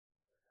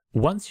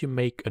Once you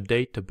make a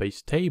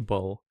database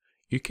table,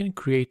 you can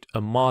create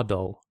a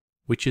model,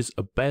 which is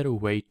a better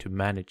way to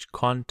manage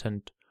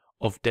content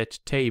of that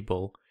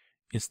table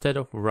instead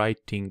of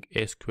writing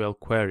SQL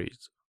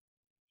queries.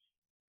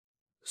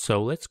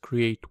 So let's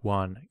create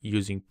one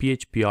using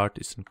PHP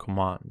Artisan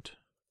command.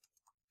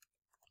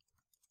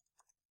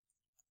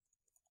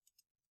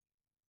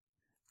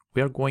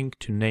 We are going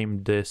to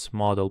name this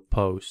model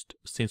post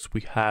since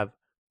we have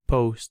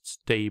posts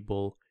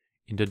table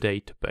in the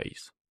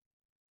database.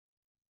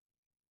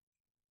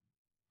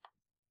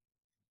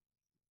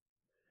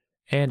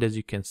 And as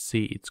you can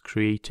see, it's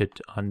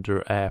created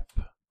under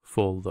app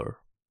folder.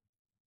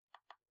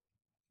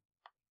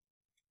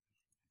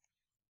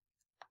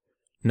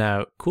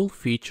 Now, cool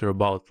feature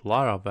about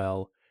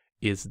Laravel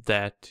is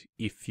that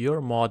if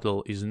your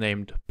model is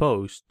named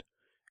post,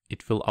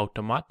 it will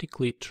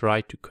automatically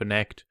try to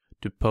connect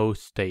to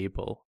post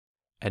table,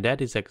 and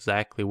that is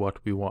exactly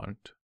what we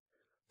want.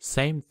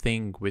 Same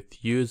thing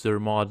with user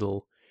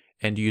model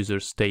and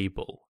users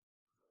table.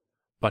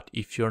 But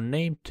if your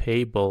name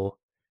table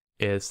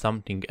is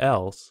something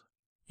else,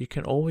 you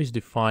can always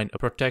define a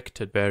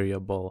protected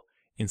variable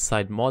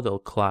inside model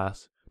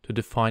class to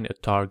define a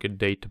target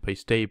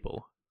database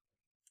table.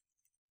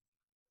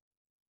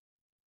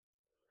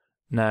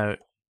 Now,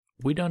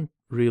 we don't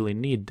really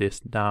need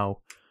this now,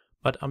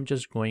 but I'm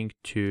just going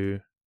to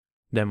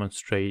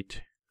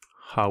demonstrate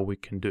how we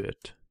can do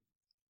it.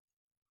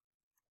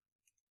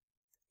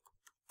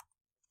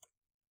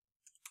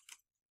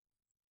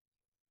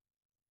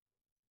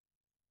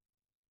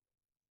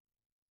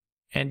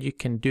 And you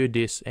can do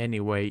this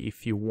anyway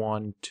if you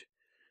want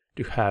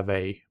to have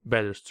a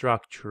better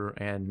structure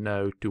and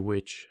know to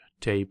which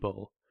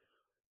table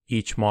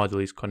each model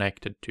is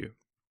connected to.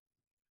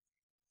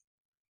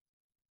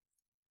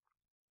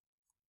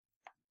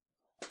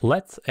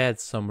 Let's add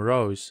some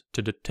rows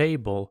to the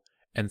table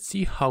and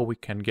see how we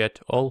can get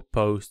all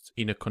posts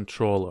in a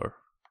controller.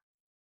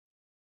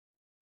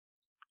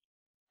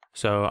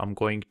 So I'm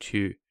going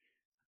to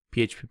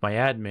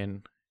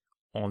phpMyAdmin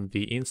on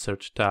the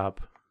Insert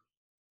tab.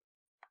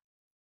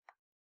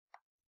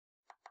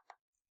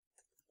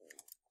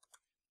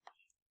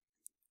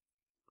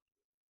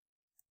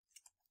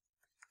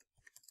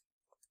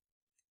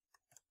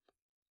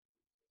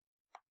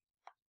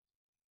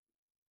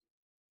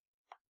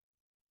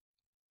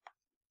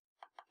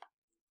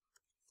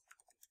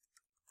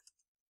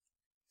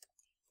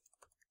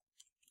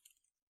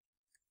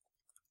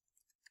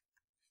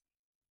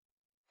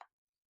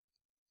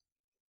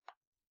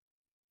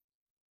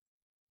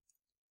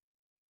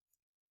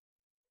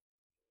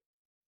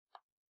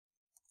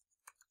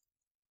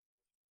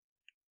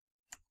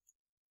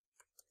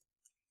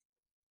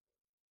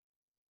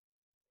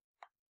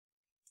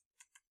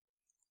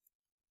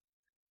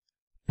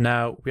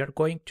 Now we are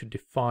going to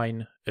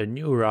define a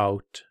new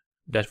route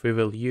that we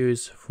will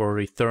use for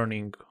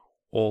returning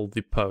all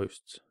the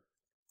posts.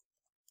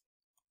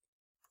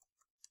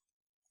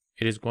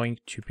 It is going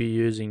to be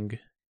using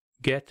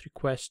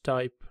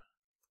getRequestType,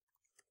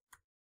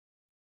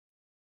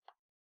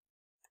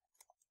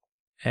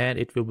 and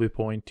it will be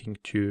pointing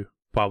to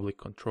public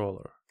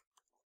controller.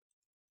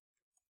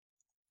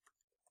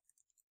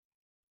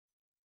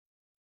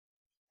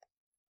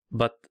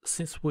 But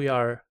since we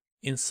are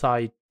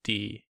inside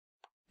the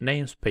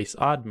namespace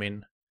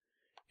admin,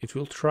 it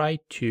will try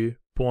to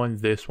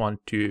point this one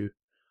to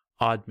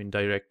admin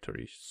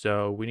directory.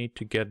 So we need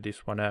to get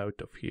this one out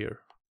of here.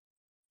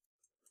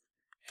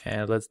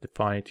 And let's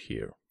define it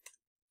here.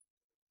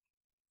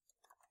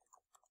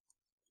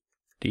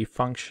 The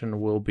function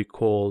will be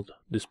called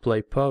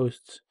display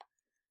posts,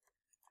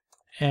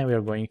 and we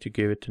are going to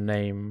give it a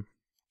name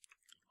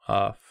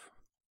of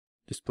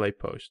display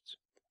posts.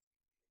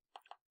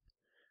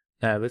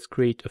 Now let's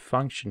create a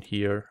function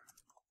here.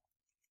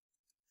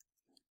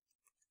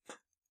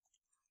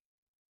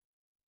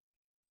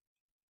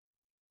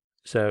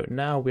 So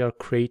now we are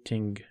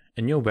creating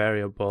a new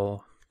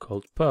variable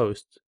called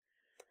post,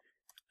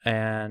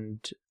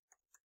 and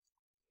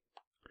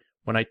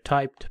when I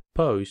typed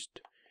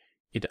post,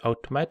 it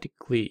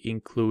automatically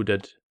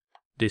included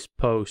this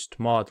post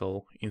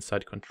model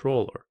inside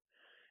controller,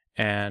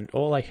 and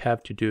all I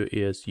have to do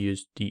is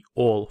use the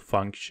all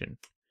function,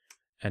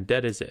 and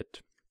that is it.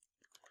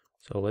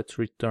 So let's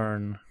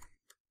return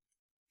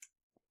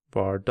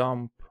var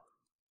dump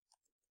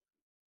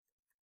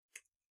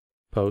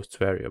post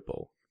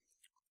variable.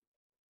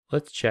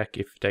 Let's check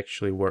if it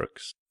actually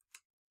works.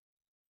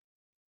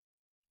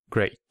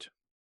 Great.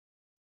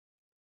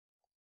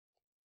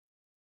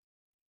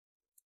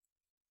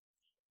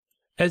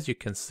 As you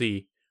can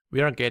see,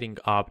 we are getting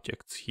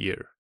objects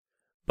here,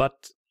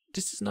 but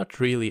this is not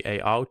really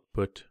an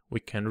output. We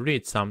can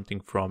read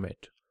something from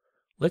it.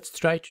 Let's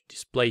try to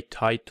display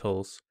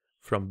titles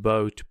from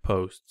both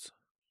posts.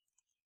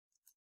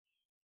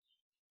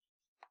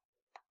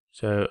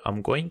 So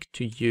I'm going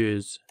to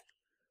use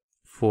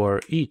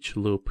for each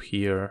loop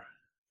here,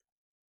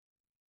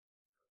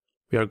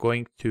 we are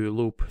going to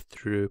loop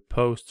through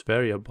post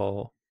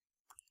variable,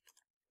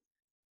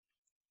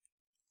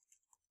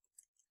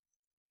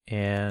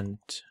 and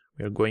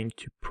we're going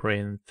to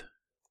print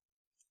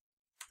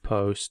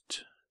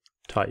post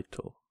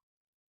title.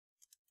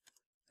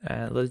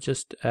 And let's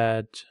just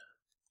add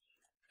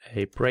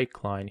a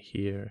break line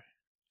here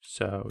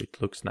so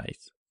it looks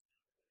nice.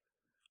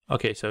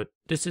 Okay, so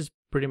this is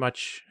pretty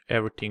much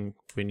everything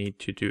we need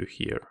to do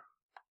here.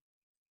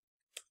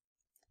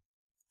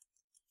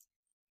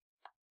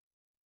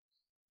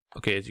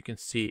 Okay, as you can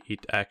see,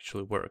 it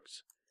actually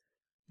works.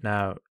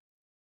 Now,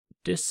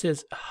 this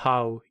is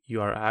how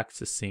you are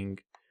accessing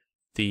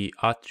the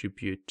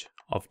attribute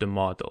of the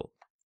model.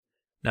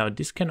 Now,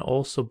 this can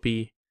also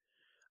be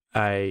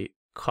a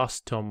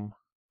custom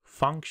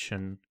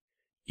function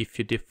if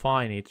you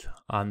define it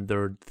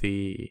under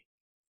the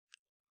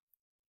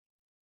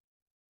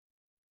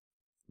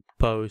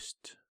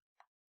post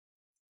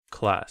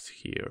class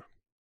here.